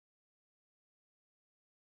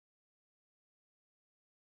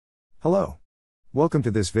Hello. Welcome to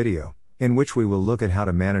this video, in which we will look at how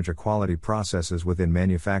to manage quality processes within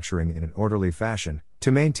manufacturing in an orderly fashion,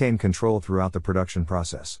 to maintain control throughout the production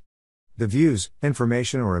process. The views,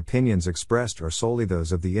 information or opinions expressed are solely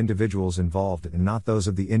those of the individuals involved and not those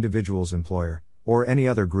of the individual's employer, or any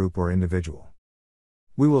other group or individual.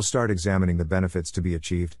 We will start examining the benefits to be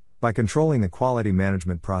achieved, by controlling the quality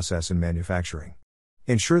management process in manufacturing.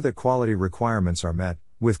 Ensure that quality requirements are met,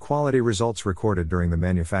 with quality results recorded during the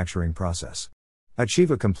manufacturing process.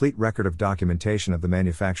 Achieve a complete record of documentation of the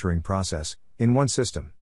manufacturing process, in one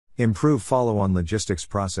system. Improve follow-on logistics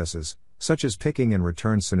processes, such as picking and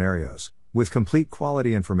return scenarios, with complete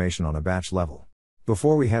quality information on a batch level.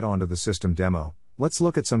 Before we head on to the system demo, let's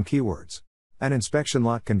look at some keywords. An inspection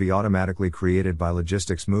lot can be automatically created by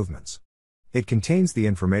logistics movements. It contains the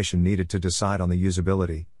information needed to decide on the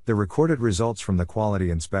usability, the recorded results from the quality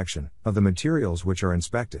inspection, of the materials which are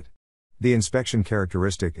inspected. The inspection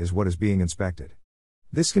characteristic is what is being inspected.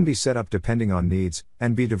 This can be set up depending on needs,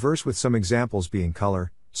 and be diverse, with some examples being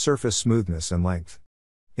color, surface smoothness and length.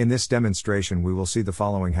 In this demonstration we will see the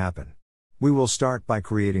following happen. We will start by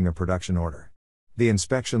creating a production order. The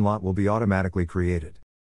inspection lot will be automatically created.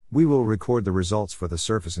 We will record the results for the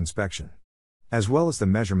surface inspection, as well as the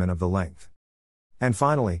measurement of the length. And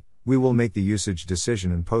finally, we will make the usage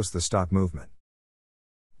decision and post the stock movement.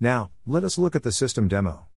 Now, let us look at the system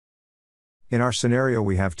demo. In our scenario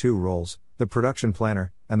we have two roles, the production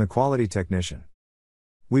planner, and the quality technician.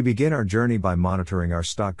 We begin our journey by monitoring our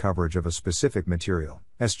stock coverage of a specific material,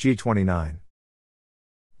 SG29.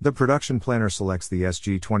 The production planner selects the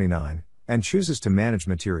SG29, and chooses to manage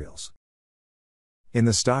materials. In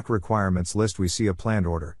the stock requirements list we see a planned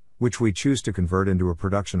order, which we choose to convert into a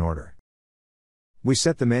production order. We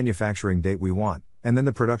set the manufacturing date we want, and then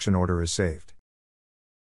the production order is saved.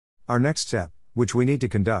 Our next step, which we need to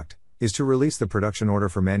conduct, is to release the production order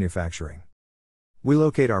for manufacturing. We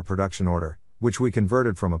locate our production order, which we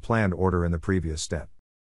converted from a planned order in the previous step.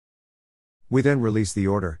 We then release the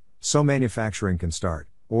order, so manufacturing can start,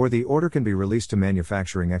 or the order can be released to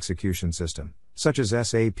manufacturing execution system, such as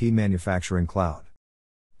SAP Manufacturing Cloud.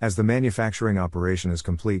 As the manufacturing operation is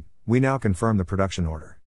complete, we now confirm the production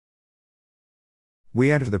order. We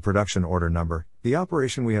enter the production order number, the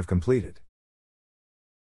operation we have completed.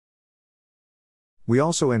 We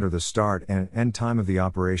also enter the start and end time of the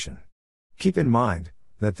operation. Keep in mind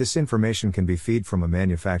that this information can be fed from a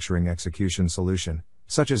manufacturing execution solution,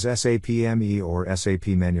 such as SAP ME or SAP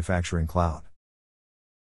Manufacturing Cloud.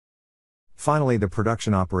 Finally, the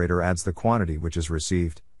production operator adds the quantity which is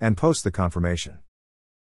received, and posts the confirmation.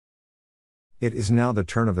 It is now the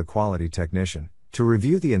turn of the quality technician to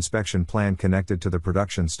review the inspection plan connected to the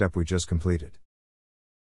production step we just completed.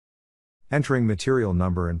 Entering material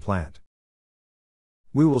number and plant.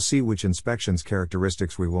 We will see which inspections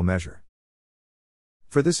characteristics we will measure.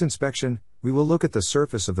 For this inspection, we will look at the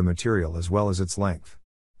surface of the material as well as its length.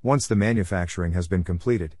 Once the manufacturing has been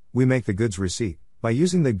completed, we make the goods receipt, by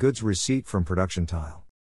using the goods receipt from production tile.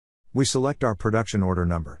 We select our production order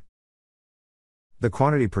number. The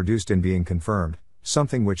quantity produced in being confirmed,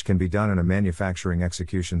 something which can be done in a manufacturing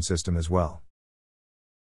execution system as well.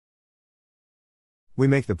 We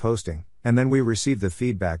make the posting, and then we receive the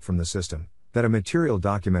feedback from the system, that a material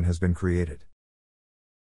document has been created.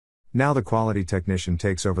 Now the quality technician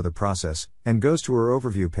takes over the process, and goes to her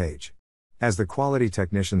overview page. As the quality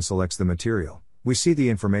technician selects the material, we see the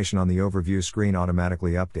information on the overview screen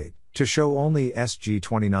automatically update, to show only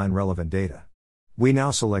SG29 relevant data. We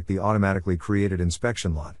now select the automatically created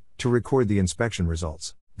inspection lot, to record the inspection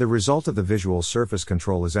results. The result of the visual surface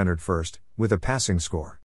control is entered first, with a passing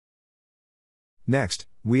score. Next,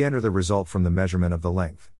 we enter the result from the measurement of the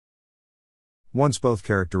length. Once both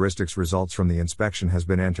characteristics results from the inspection has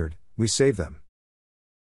been entered, we save them.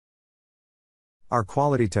 Our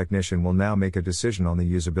quality technician will now make a decision on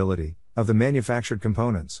the usability of the manufactured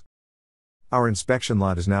components. Our inspection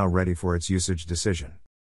lot is now ready for its usage decision.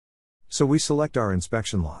 So we select our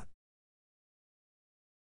inspection lot.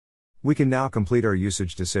 We can now complete our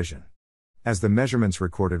usage decision. As the measurements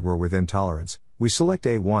recorded were within tolerance, we select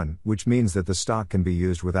A1, which means that the stock can be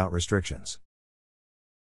used without restrictions.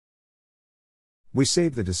 We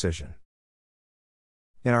save the decision.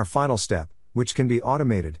 In our final step, which can be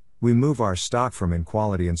automated, we move our stock from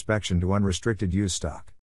in-quality inspection to unrestricted use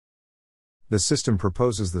stock. The system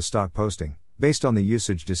proposes the stock posting, based on the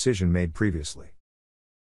usage decision made previously.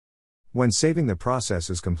 When saving, the process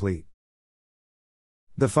is complete.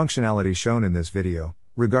 The functionality shown in this video,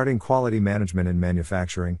 regarding quality management in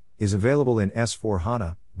manufacturing, is available in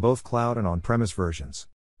S/4HANA, both cloud and on-premise versions.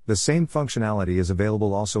 The same functionality is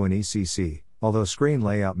available also in ECC, although screen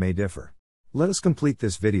layout may differ. Let us complete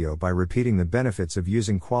this video by repeating the benefits of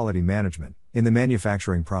using quality management in the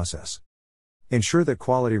manufacturing process. Ensure that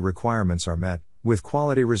quality requirements are met, with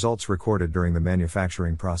quality results recorded during the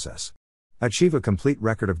manufacturing process. Achieve a complete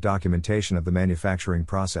record of documentation of the manufacturing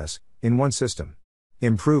process in one system.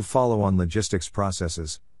 Improve follow-on logistics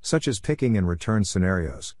processes, such as picking and return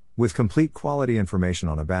scenarios, with complete quality information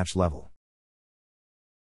on a batch level.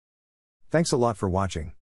 Thanks a lot for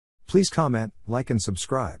watching. Please comment, like and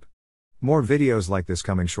subscribe. More videos like this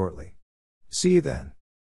coming shortly. See you then.